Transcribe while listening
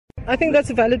I think that's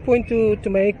a valid point to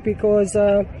make, because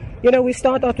we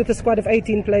start out with a squad of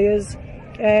 18 players,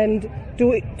 and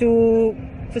to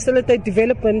facilitate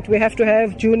development, we have to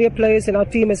have junior players in our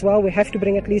team as well. We have to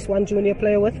bring at least one junior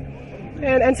player with.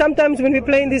 And sometimes when we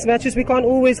play in these matches, we can't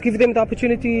always give them the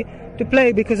opportunity to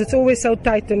play because it's always so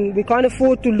tight, and we can't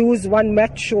afford to lose one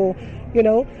match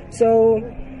So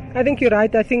I think you're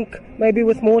right. I think maybe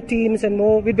with more teams and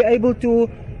more, we'd be able to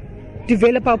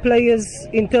develop our players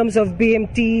in terms of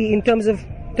BMT, in terms of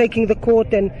taking the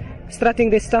court and strutting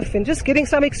their stuff and just getting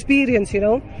some experience,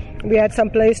 We had some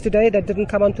players today that didn't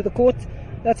come onto the court.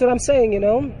 That's what I'm saying,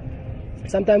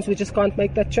 Sometimes we just can't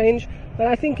make that change. But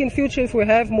I think in future, if we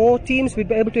have more teams, we'd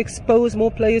be able to expose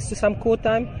more players to some court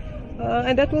time.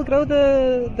 And that will grow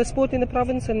the sport in the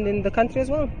province and in the country as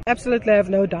well. Absolutely, I have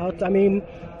no doubt. I mean,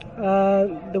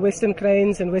 the Western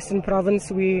Cranes and Western Province,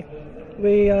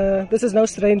 this is no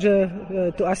stranger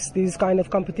to us, these kind of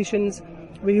competitions.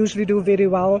 We usually do very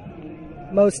well.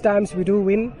 Most times we do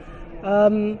win.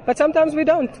 But sometimes we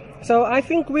don't. So I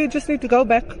think we just need to go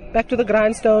back to the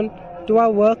grindstone, do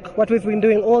our work, what we've been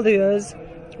doing all the years.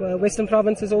 Western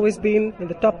Province has always been in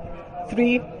the top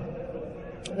 3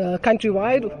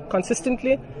 countrywide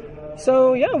consistently.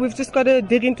 So yeah, we've just got to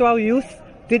dig into our youth,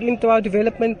 dig into our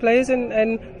development players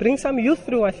and bring some youth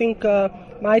through. I think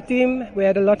my team, we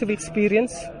had a lot of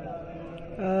experience,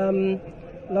 a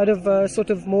lot of sort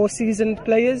of more seasoned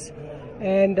players,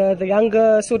 and the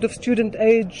younger sort of student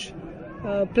age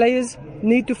players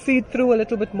need to feed through a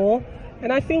little bit more.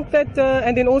 And I think that,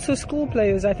 and then also school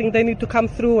players, I think they need to come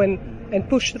through and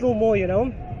push through more,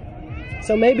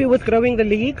 So maybe with growing the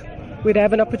league, we'd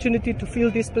have an opportunity to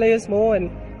field these players more and,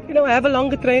 have a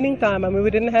longer training time. I mean, we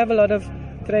didn't have a lot of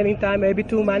training time, maybe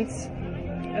 2 months.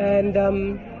 And,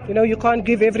 you can't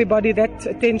give everybody that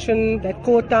attention, that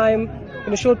core time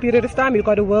in a short period of time. You've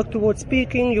got to work towards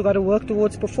speaking, you've got to work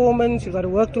towards performance, you've got to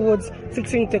work towards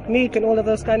fixing technique and all of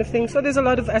those kind of things. So there's a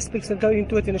lot of aspects that go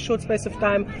into it in a short space of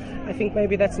time. I think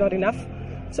maybe that's not enough.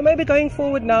 So maybe going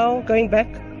forward now, going back,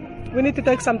 we need to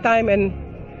take some time and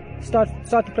start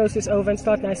the process over and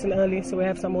start nice and early so we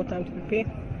have some more time to prepare.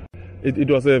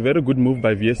 It was a very good move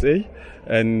by VSA,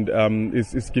 and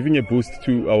it's giving a boost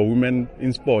to our women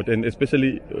in sport, and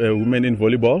especially women in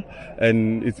volleyball,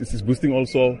 and it's boosting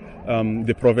also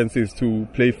the provinces to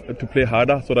play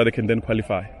harder so that they can then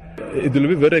qualify. It will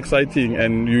be very exciting,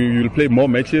 and you'll play more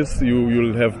matches.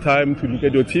 You'll have time to look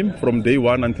at your team from day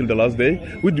one until the last day.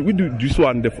 We do this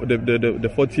one,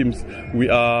 the 4 teams. We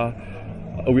are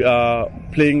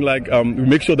playing like we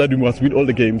make sure that we must win all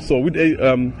the games. So with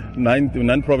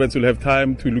 9 province, we'll have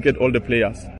time to look at all the players.